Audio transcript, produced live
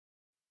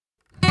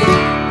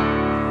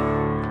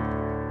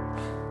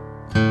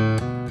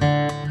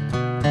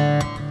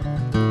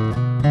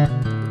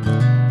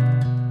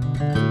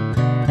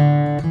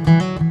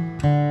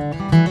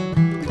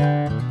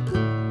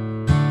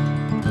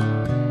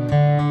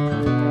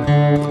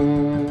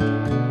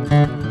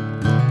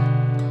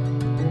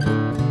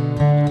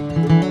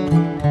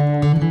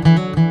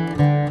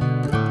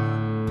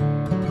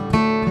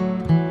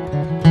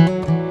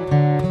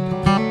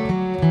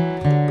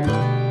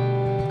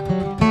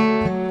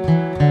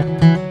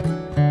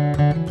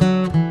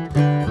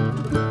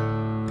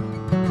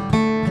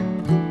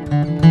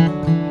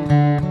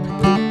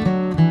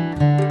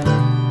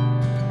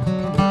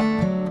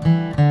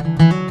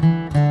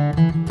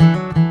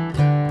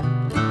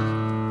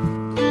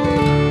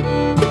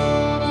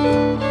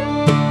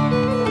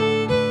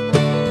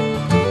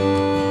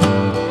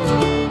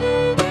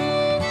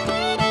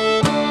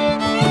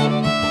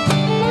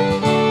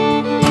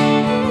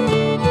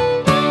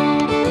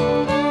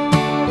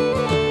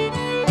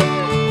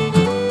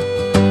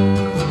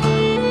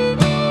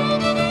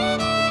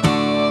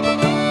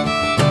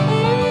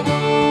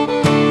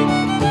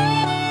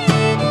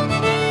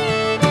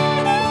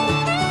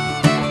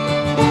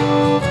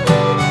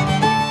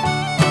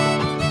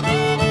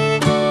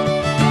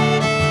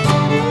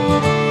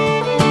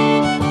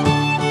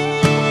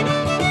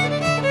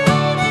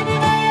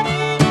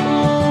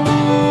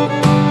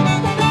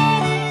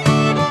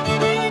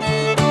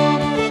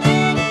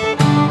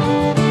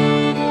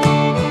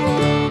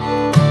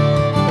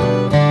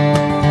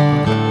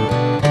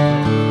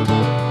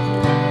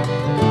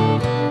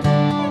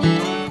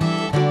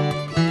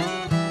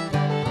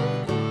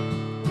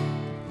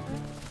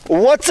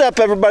What's up,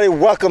 everybody?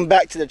 Welcome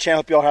back to the channel.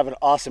 Hope y'all have an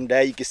awesome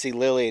day. You can see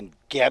Lily and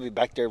Gabby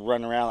back there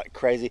running around like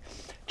crazy,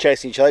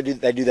 chasing each other.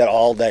 They do that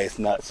all day. It's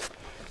nuts.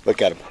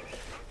 Look at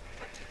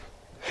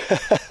them.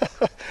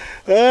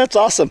 That's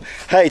awesome.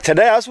 Hey,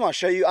 today I just want to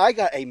show you, I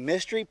got a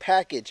mystery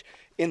package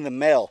in the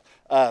mail.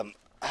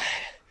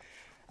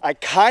 I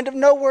kind of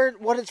know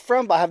what it's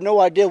from, but I have no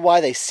idea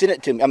why they sent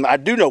it to me. I mean, I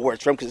do know where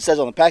it's from because it says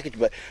on the package,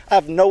 but I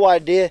have no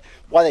idea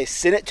why they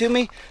sent it to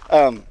me.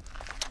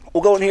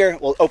 We'll go in here,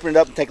 we'll open it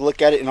up and take a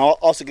look at it, and I'm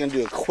also going to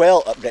do a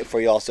quail update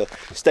for you all, so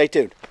stay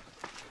tuned.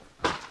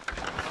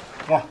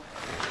 Come on.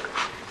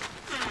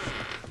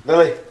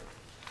 Lily.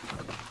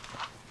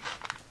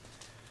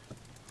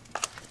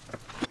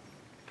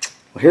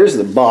 Well, here's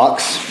the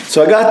box.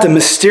 So I got the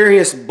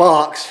mysterious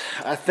box.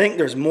 I think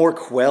there's more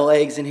quail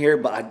eggs in here,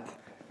 but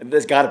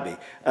there's got to be.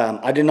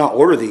 I did not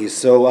order these,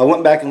 so I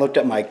went back and looked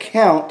at my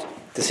account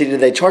to see,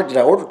 did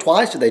I order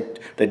twice? Did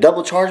they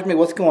double charge me?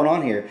 What's going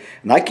on here?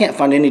 And I can't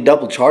find any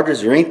double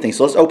charges or anything.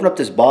 So let's open up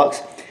this box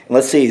and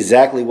let's see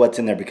exactly what's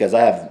in there, because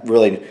I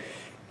really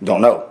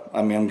don't know.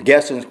 I mean, I'm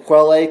guessing it's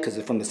quail egg because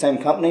it's from the same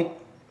company,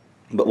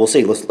 but we'll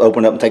see. Let's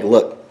open it up and take a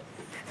look.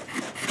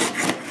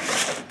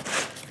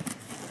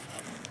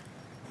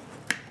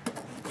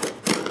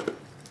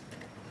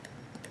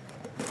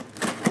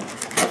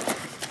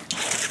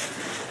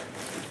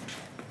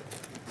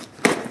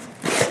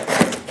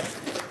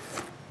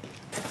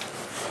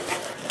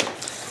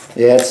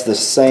 Yeah, it's the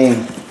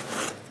same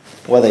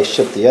way they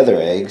ship the other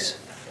eggs.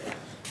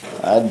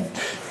 I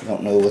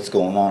don't know what's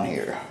going on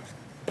here.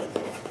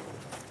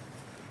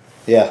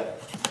 Yeah,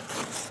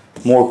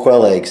 more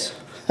quail eggs.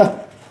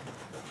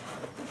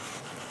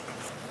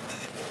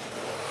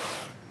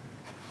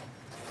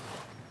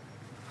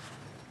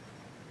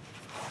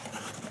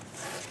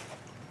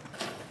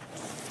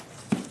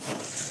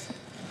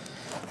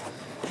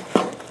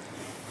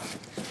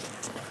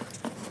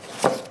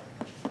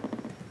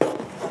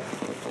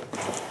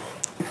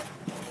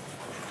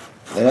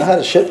 They know how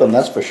to ship them,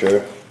 that's for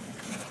sure.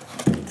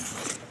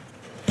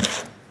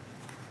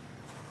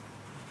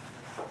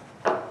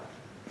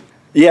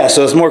 Yeah,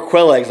 so it's more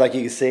quail eggs, like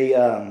you can see.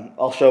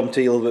 I'll show them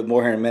to you a little bit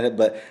more here in a minute,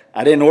 but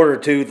I didn't order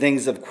 2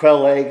 things of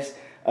quail eggs.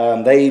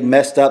 They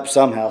messed up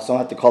somehow, so I'll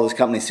have to call this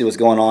company and see what's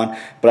going on.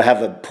 But I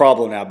have a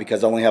problem now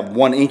because I only have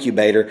 1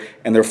 incubator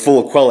and they're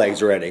full of quail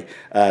eggs already.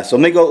 So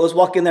let's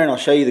walk in there and I'll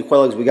show you the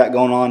quail eggs we got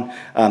going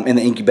on in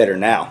the incubator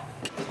now.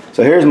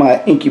 So here's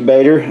my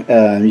incubator.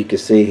 You can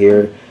see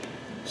here,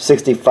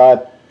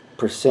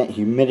 65%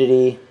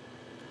 humidity,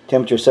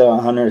 temperature set on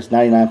 100 is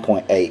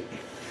 99.8. I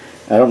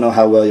don't know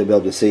how well you'll be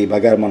able to see, but I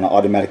got them on an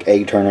automatic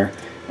egg turner,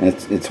 and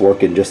it's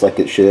working just like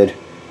it should.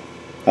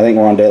 I think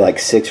we're on day like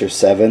 6 or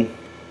 7,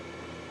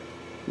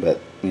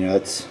 but you know,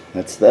 that's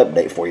the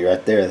update for you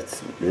right there.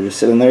 They're just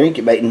sitting there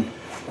incubating.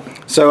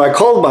 So I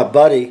called my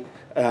buddy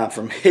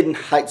from Hidden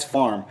Heights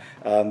Farm,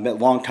 a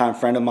longtime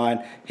friend of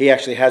mine. He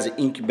actually has an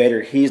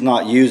incubator he's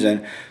not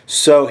using,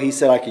 so he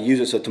said I could use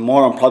it. So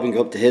tomorrow I'm probably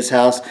gonna go up to his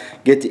house,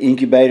 get the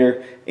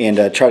incubator, and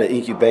try to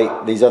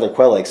incubate these other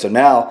quail eggs. So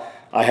now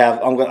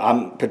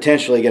I'm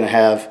potentially gonna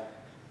have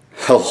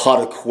a lot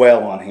of quail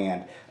on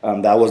hand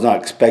that I was not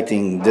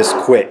expecting this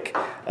quick.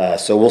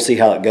 So we'll see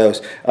how it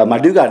goes. I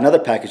do got another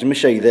package. Let me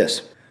show you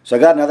this. So I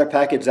got another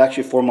package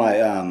actually for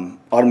my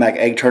automatic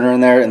egg turner in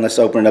there, and let's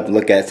open it up and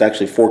look at it. It's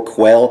actually for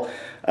quail.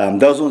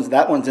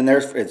 That one's in there.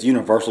 It's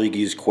universal. You can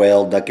use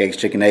quail, duck eggs,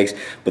 chicken eggs,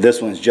 but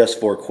this one's just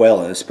for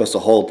quail, and it's supposed to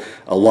hold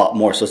a lot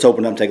more. So let's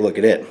open it up and take a look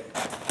at it.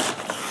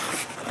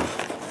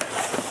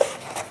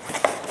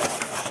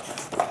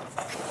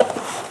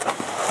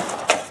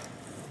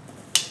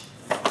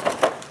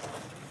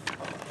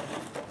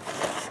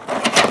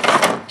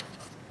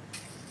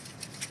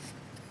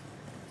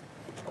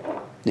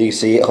 You can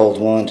see it holds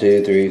 1,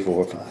 2, 3,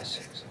 4, 5,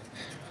 6.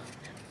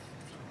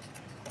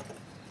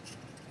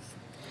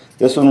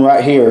 This one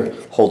right here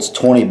holds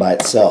 20 by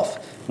itself.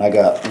 And I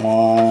got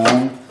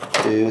 1,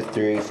 2,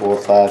 3, 4,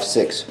 5,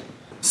 6.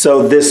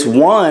 So this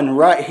one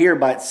right here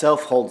by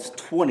itself holds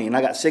 20, and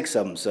I got 6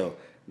 of them. So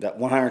got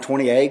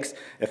 120 eggs.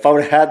 If I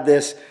would have had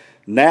this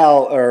now,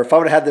 or if I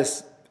would have had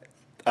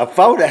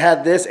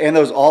this and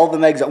all of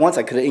them eggs at once,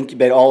 I could have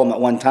incubated all of them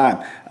at one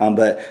time.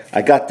 But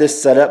I got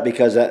this set up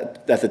because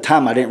at the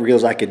time I didn't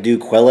realize I could do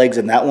quail eggs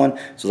in that one.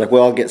 So I was like,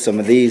 well, I'll get some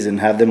of these and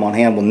have them on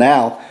hand. Well,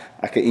 now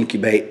I could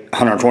incubate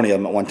 120 of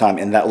them at one time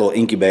in that little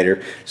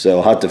incubator. So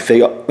I'll have to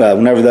figure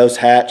whenever those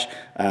hatch,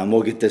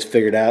 we'll get this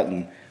figured out,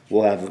 and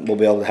we'll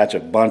be able to hatch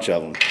a bunch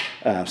of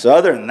them. So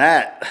other than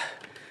that,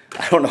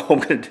 I don't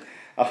know.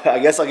 I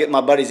guess I'll get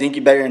my buddy's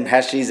incubator and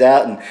hatch these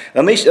out. And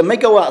let me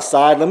go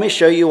outside. Let me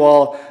show you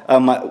all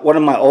one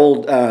of my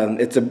old.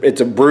 It's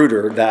a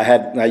brooder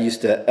that I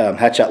used to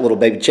hatch out little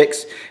baby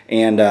chicks.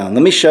 And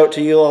let me show it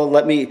to you all.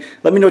 Let me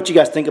know what you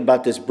guys think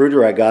about this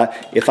brooder I got.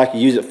 If I could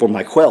use it for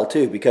my quail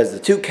too, because the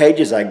 2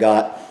 cages I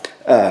got.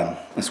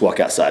 Let's walk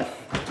outside.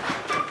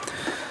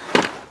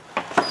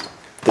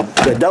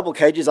 The double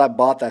cages I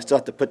bought that I still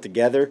have to put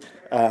together.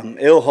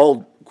 It'll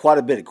hold quite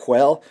a bit of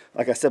quail.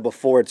 Like I said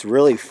before, it's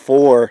really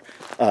for,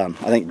 I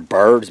think,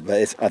 birds,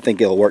 but I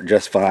think it'll work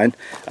just fine.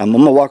 I'm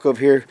going to walk over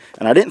here,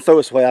 and I didn't throw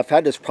this away. I've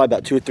had this probably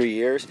about 2 or 3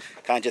 years.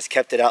 Kind of just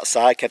kept it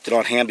outside, kept it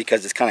on hand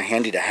because it's kind of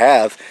handy to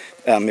have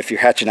if you're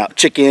hatching out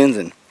chickens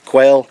and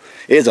quail.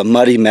 It is a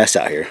muddy mess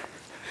out here.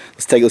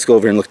 Let's go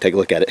over here and take a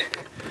look at it.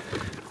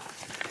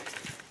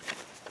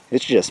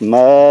 It's just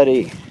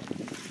muddy.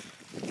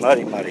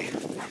 Muddy, muddy.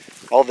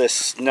 All this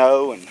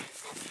snow and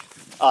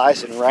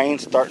ice and rain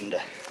starting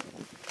to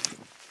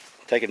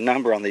take a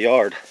number on the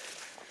yard.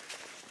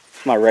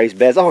 My raised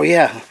beds. Oh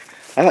yeah,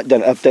 I haven't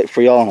done an update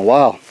for y'all in a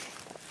while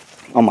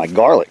on my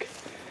garlic.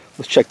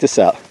 Let's check this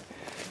out.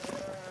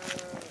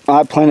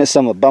 I planted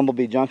some of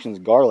Bumblebee Junction's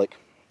garlic,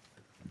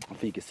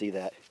 if you can see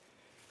that,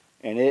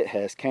 and it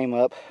has came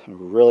up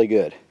really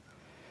good.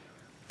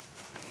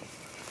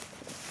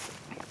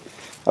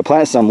 I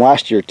planted some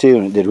last year too,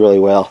 and it did really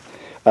well.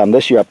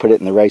 This year I put it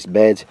in the raised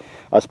beds.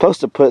 I was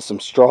supposed to put some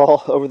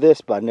straw over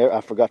this, but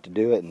I forgot to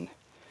do it, and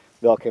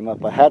it all came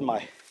up. I had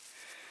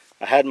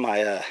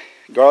my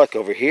garlic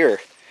over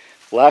here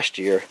last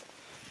year,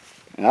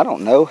 and I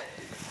don't know.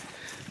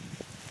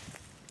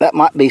 That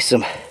might be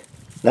some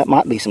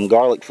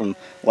garlic from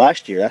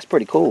last year. That's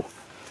pretty cool.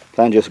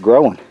 Kind of just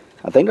growing.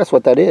 I think that's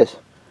what that is.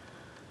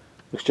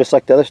 Looks just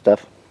like the other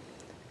stuff.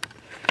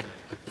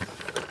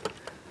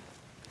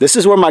 This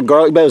is where my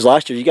garlic bed was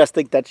last year. You guys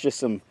think that's just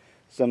some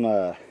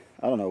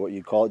I don't know what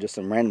you'd call it, just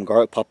some random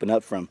garlic popping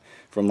up from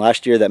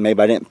last year that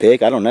maybe I didn't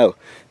pick? I don't know.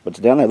 But it's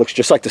down there. It looks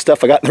just like the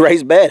stuff I got in the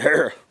raised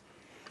bed.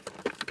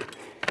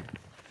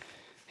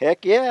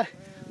 Heck yeah.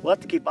 We'll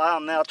have to keep an eye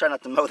on that. I'll try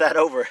not to mow that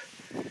over.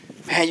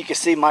 Man, you can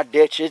see my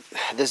ditch.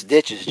 This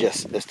ditch is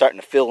it's starting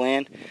to fill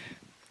in.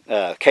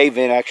 Cave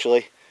in,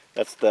 actually.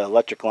 That's the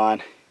electric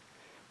line.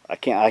 I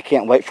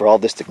can't wait for all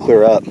this to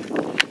clear up.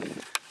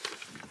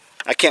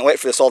 I can't wait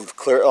for this all to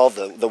clear, all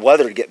the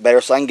weather to get better,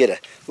 so I can get a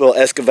little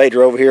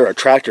excavator over here or a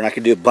tractor, and I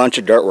can do a bunch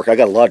of dirt work. I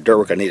got a lot of dirt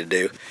work I need to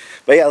do.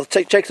 But yeah, let's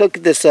take a look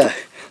at this this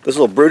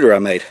little brooder I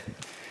made.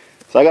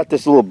 So I got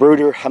this little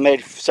brooder I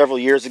made several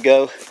years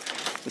ago.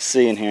 Let's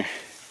see in here.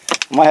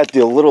 I might have to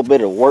do a little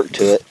bit of work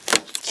to it.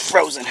 It's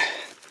frozen.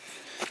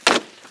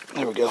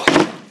 There we go.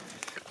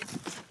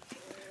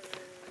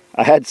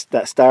 I had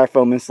that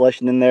styrofoam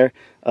insulation in there.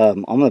 I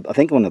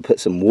think I'm gonna put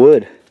some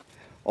wood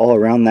all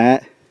around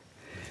that.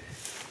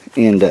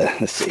 And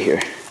let's see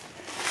here.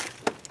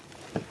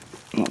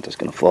 Oh, it's just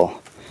gonna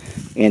fall.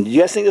 And do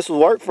you guys think this will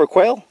work for a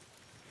quail?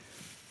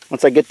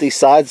 Once I get these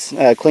sides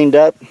cleaned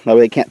up, that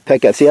way they can't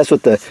peck at. See, that's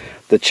what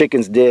the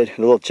chickens did.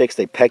 The little chicks,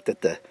 they pecked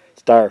at the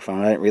styrofoam.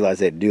 I didn't realize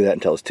they'd do that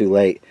until it's too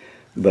late.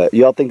 But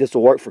y'all think this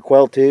will work for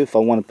quail too? If I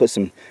want to put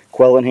some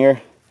quail in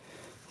here,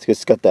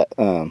 it's got that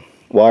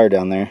wire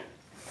down there.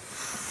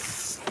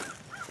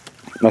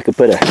 I could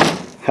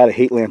had a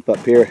heat lamp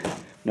up here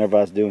whenever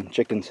I was doing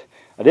chickens.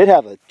 I did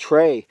have a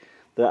tray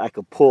that I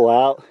could pull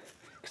out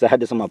because I had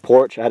this on my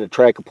porch. I had a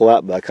tray I could pull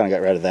out, but I kind of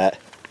got rid of that.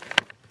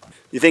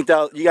 You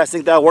guys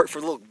think that'll work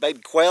for little baby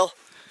quail?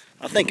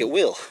 I think it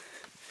will.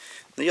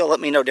 Y'all let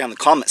me know down in the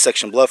comment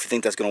section below if you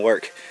think that's going to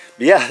work.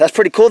 But yeah, that's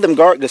pretty cool, them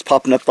garlic just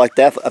popping up like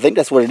that. I think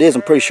that's what it is.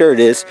 I'm pretty sure it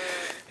is.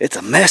 It's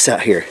a mess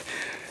out here.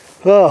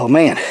 Oh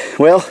man.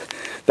 Well,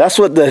 that's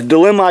what the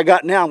dilemma I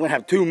got now. I'm going to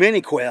have too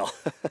many quail.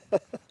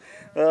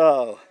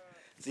 Oh.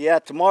 So yeah,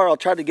 tomorrow I'll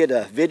try to get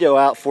a video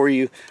out for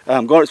you.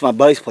 I'm going to my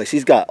buddy's place.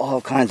 He's got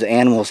all kinds of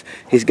animals.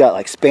 He's got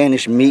like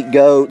Spanish meat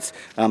goats.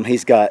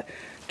 He's got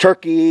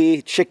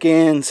turkey,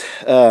 chickens.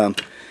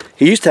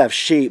 He used to have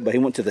sheep, but he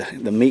went to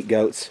the meat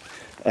goats.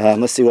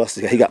 Let's see what else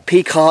he got. He got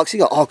peacocks. He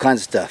got all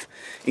kinds of stuff.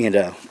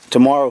 And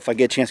tomorrow, if I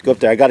get a chance to go up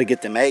there, I got to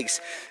get them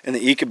eggs in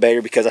the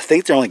incubator because I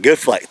think they're only good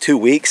for like 2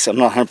 weeks. I'm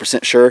not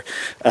 100% sure.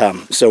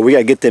 So we got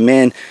to get them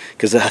in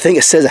because I think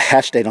it says a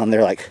hatch date on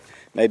there, like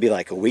maybe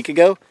like a week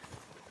ago.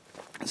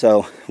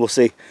 So we'll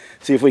see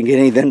if we can get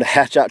any of them to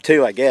hatch out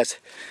too, I guess.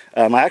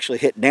 I actually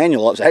hit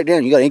Daniel up. I said, hey,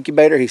 Daniel, you got an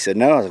incubator? He said,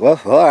 no. I was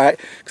like, well, all right.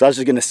 Because I was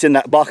just going to send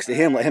that box to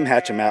him, let him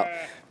hatch them out.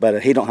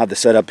 But he don't have the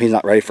setup. He's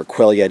not ready for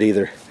quail yet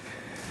either.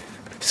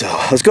 So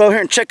let's go over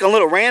here and check on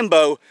little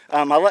Rambo.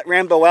 I let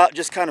Rambo out,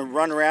 just kind of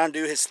run around,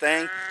 do his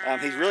thing.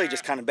 He's really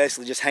just kind of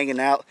basically just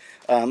hanging out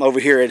over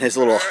here in his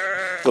little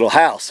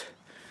house.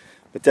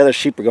 But the other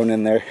sheep are going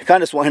in there. I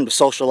kind of just want him to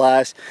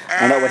socialize.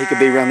 I know what he could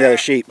be around the other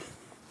sheep.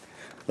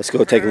 Let's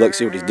go take a look,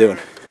 see what he's doing.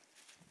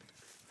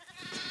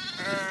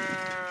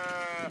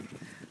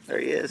 There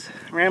he is,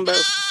 Rambo.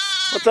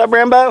 What's up,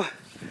 Rambo?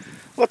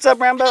 What's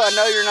up, Rambo? I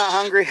know you're not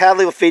hungry.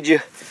 Hadley will feed you.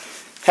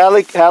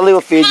 Hadley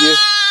will feed you.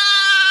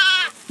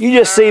 You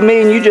just see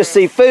me and you just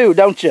see food,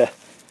 don't you?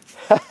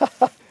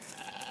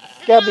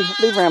 Gabby,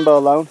 leave Rambo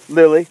alone.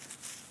 Lily.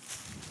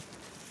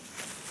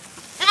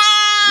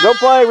 Go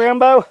play,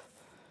 Rambo.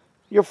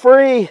 You're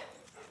free.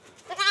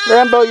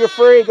 Rambo, you're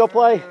free. Go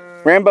play.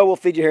 Rambo will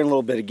feed you here in a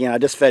little bit again. I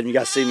just fed him. You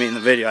guys see me in the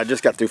video. I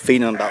just got through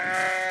feeding him about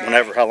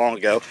how long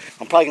ago.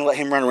 I'm probably going to let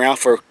him run around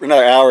for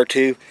another hour or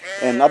two.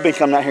 And I've been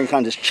coming out here and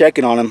kind of just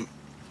checking on him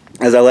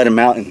as I let him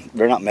out. And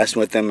they're not messing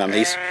with him. I mean,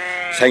 he's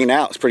hanging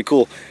out. It's pretty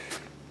cool.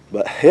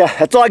 But yeah,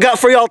 that's all I got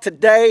for y'all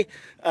today.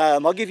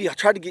 I'll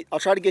try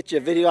to get you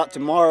a video out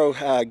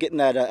tomorrow, getting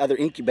that other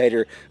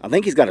incubator. I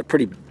think he's got a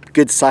pretty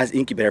good sized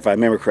incubator if I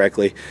remember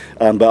correctly.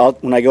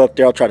 But when I go up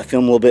there, I'll try to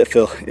film a little bit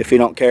if you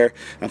don't care.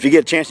 If you get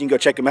a chance, you can go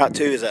check him out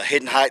too. It's a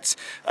Hidden Heights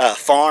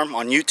farm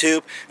on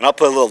YouTube, and I'll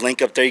put a little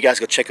link up there. You guys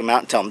go check him out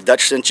and tell him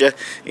Dutch sent you,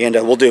 and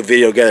we'll do a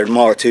video together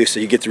tomorrow too, so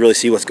you get to really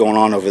see what's going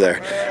on over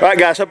there. All right,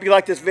 guys, hope you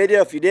liked this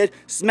video. If you did,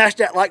 smash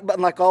that like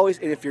button like always,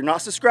 and if you're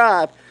not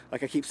subscribed,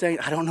 like I keep saying,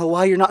 I don't know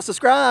why you're not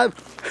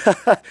subscribed.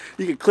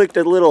 You can click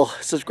the little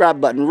subscribe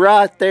button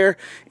right there,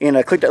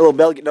 and click that little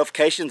bell to get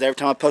notifications every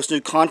time I post new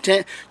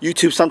content.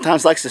 YouTube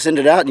sometimes likes to send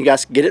it out, and you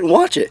guys can get it and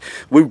watch it.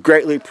 We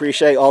greatly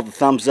appreciate all the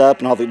thumbs up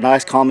and all the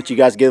nice comments you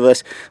guys give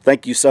us.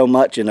 Thank you so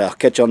much, and I'll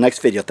catch you on the next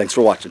video. Thanks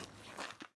for watching.